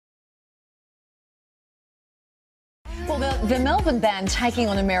Well, the Melbourne band taking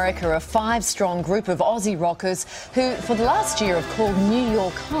on America are a five-strong group of Aussie rockers who, for the last year, have called New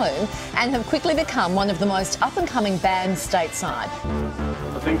York home and have quickly become one of the most up-and-coming bands stateside.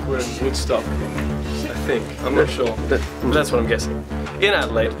 I think we're in Woodstock. I think. I'm not sure. But that's what I'm guessing. In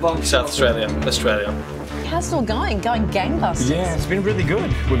Adelaide, South Australia, Australia. How's it all going? Going gangbusters? Yeah, it's been really good.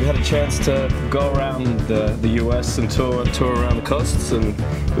 We've had a chance to go around the US and tour around the coasts, and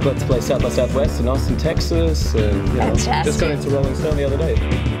we got to play South by Southwest in Austin, Texas, and Fantastic. Just got into Rolling Stone the other day.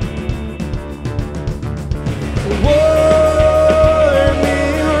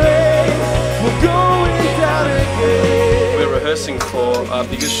 We're rehearsing for our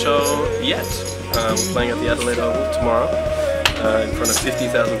biggest show yet. We're playing at the Adelaide Oval tomorrow in front of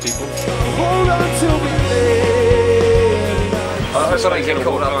 50,000 people. I hope I get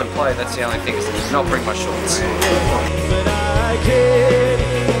called up and play, that's the only thing, is not bring my shorts. But I can't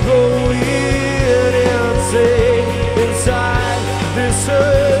go in and stay inside this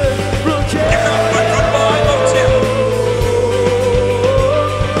goodbye motel.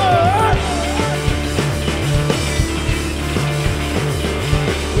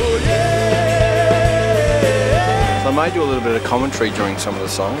 So I may do a little bit of commentary during some of the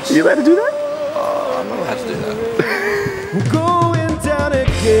songs. Are you allowed to do that? I'm not allowed to do that. We're going down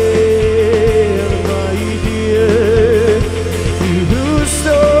again, my dear. Through the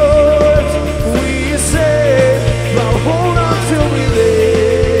storms we say, now hold on till we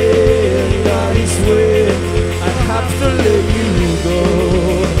land. I swear I have to let you go,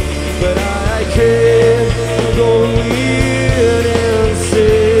 but I can't go in and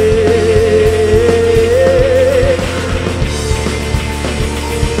say.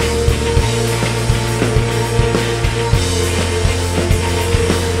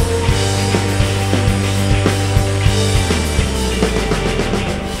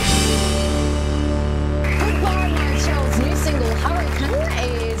 Goodbye Motel's new single,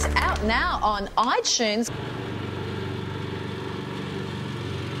 Hurricane, is out now on iTunes.